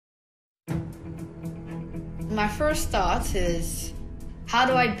My first thought is, how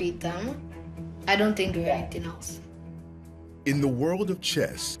do I beat them? I don't think of anything else. In the world of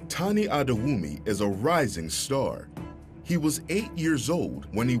chess, Tani Adewumi is a rising star. He was 8 years old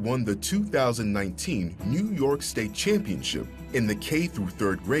when he won the 2019 New York State Championship in the K through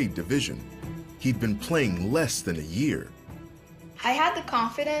 3rd grade division. He'd been playing less than a year. I had the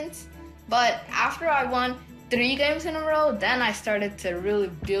confidence, but after I won 3 games in a row, then I started to really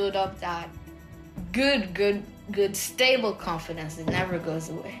build up that good, stable confidence that never goes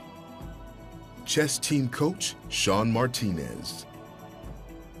away. Chess team coach Sean Martinez.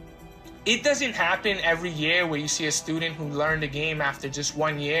 It doesn't happen every year where you see a student who learned the game after just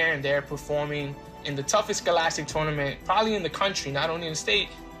 1 year and they're performing in the toughest scholastic tournament, probably in the country, not only in the state,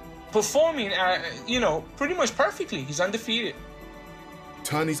 performing, pretty much perfectly. He's undefeated.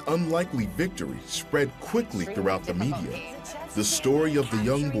 Tani's unlikely victory spread quickly throughout the media. The story of the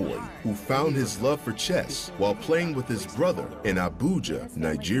young boy who found his love for chess while playing with his brother in Abuja,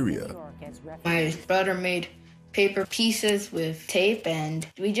 Nigeria. My brother made paper pieces with tape, and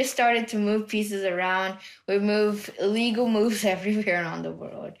we just started to move pieces around. We move illegal moves everywhere around the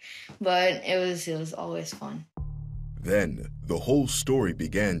world, but it was always fun. Then the whole story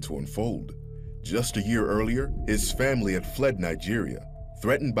began to unfold. Just a year earlier, his family had fled Nigeria,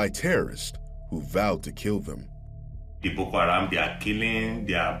 threatened by terrorists who vowed to kill them. The Boko Haram, they are killing,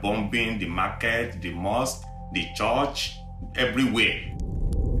 they are bombing the market, the mosque, the church, everywhere.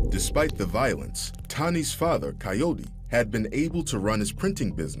 Despite the violence, Tani's father, Coyote, had been able to run his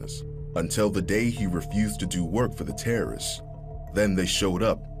printing business until the day he refused to do work for the terrorists. Then they showed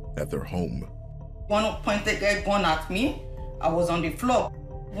up at their home. One pointed their gun at me. I was on the floor.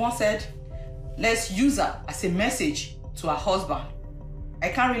 One said, let's use her as a message to her husband. I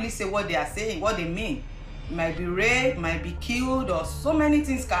can't really say what they are saying, what they mean. It might be raped, might be killed, or so many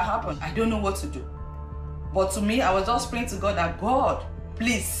things can happen. I don't know what to do. But to me, I was just praying to God that, God,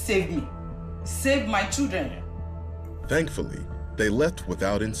 please save me. Save my children. Thankfully, they left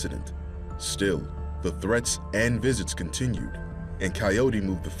without incident. Still, the threats and visits continued, and Coyote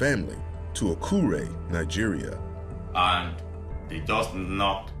moved the family to Akure, Nigeria. And they just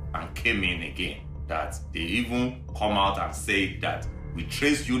knocked and came in again. That they even come out and say that we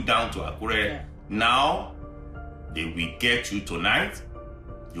traced you down to Akure. Yeah. Now, they will get you tonight.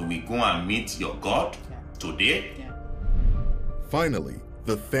 You will go and meet your God today. Yeah. Finally,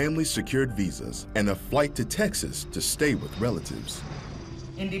 the family secured visas and a flight to Texas to stay with relatives.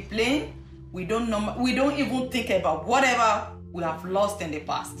 In the plane, we don't even think about whatever we have lost in the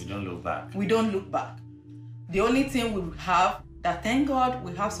past. We don't look back. We don't look back. The only thing we have, that thank God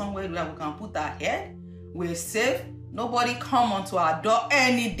we have somewhere where we can put our head. We're safe. Nobody come onto our door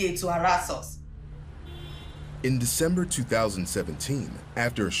any day to harass us. In December 2017,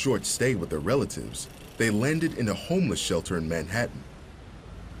 after a short stay with their relatives, they landed in a homeless shelter in Manhattan.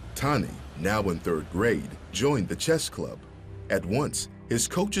 Tani, now in 3rd grade, joined the chess club. At once, his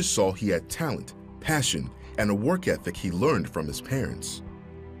coaches saw he had talent, passion, and a work ethic he learned from his parents.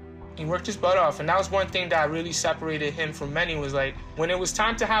 He worked his butt off, and that was one thing that really separated him from many, was like, when it was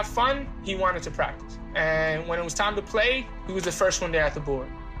time to have fun, he wanted to practice. And when it was time to play, he was the first one there at the board.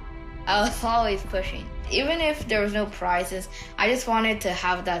 I was always pushing. Even if there was no prizes, I just wanted to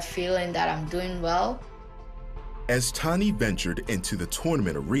have that feeling that I'm doing well. As Tani ventured into the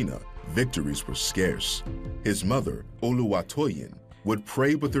tournament arena, victories were scarce. His mother, Oluwatoyin, would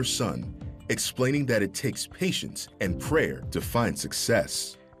pray with her son, explaining that it takes patience and prayer to find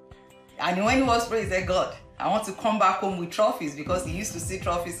success. And when he was praying, he said, God, I want to come back home with trophies, because he used to see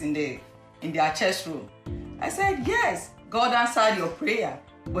trophies in their chest room. I said, yes, God answered your prayer,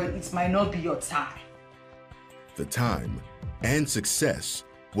 but it might not be your time. The time and success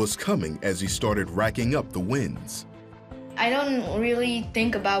was coming as he started racking up the wins. I don't really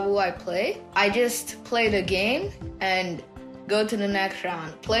think about who I play. I just play the game and go to the next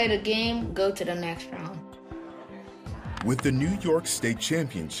round. Play the game, go to the next round. With the New York State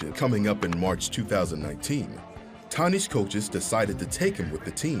Championship coming up in March 2019, Tani's coaches decided to take him with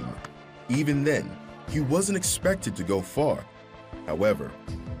the team. Even then, he wasn't expected to go far. However,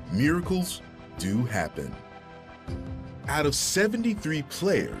 miracles do happen. Out of 73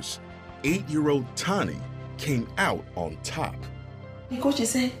 players, 8-year-old Tani came out on top. The coach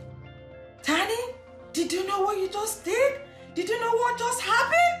said, Tani, did you know what you just did? Did you know what just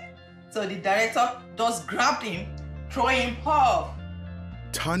happened? So the director just grabbed him, threw him off.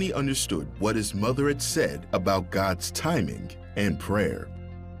 Tani understood what his mother had said about God's timing and prayer.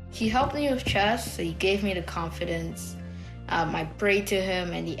 He helped me with chess, so he gave me the confidence. I prayed to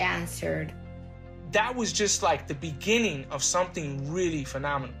him and he answered. That was just like the beginning of something really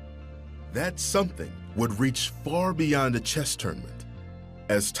phenomenal. That something would reach far beyond a chess tournament.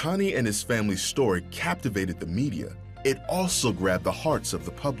 As Tani and his family's story captivated the media, it also grabbed the hearts of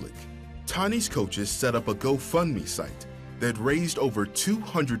the public. Tani's coaches set up a GoFundMe site that raised over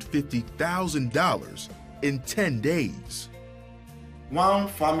 $250,000 in 10 days. One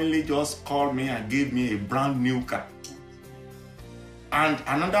family just called me and gave me a brand new car. And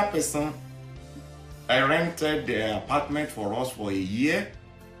another person, I rented the apartment for us for a year.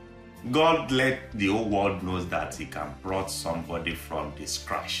 God let the whole world know that he can brought somebody from this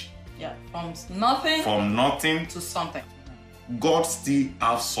crash. Yeah, from nothing. From nothing to something. God still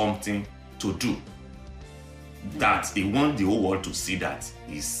has something to do. That he wants the whole world to see that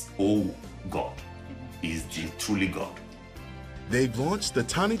he's God. Is the truly God. They've launched the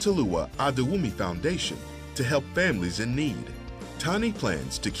Tani Toluwa Adewumi Foundation to help families in need. Tani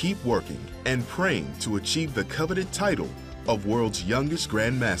plans to keep working and praying to achieve the coveted title of world's youngest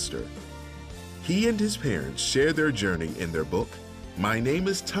grandmaster. He and his parents share their journey in their book, My Name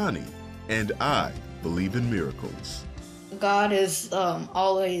is Tani, and I Believe in Miracles. God is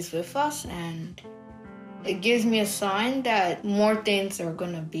always with us, and it gives me a sign that more things are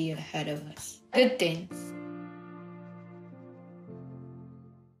going to be ahead of us. Good things.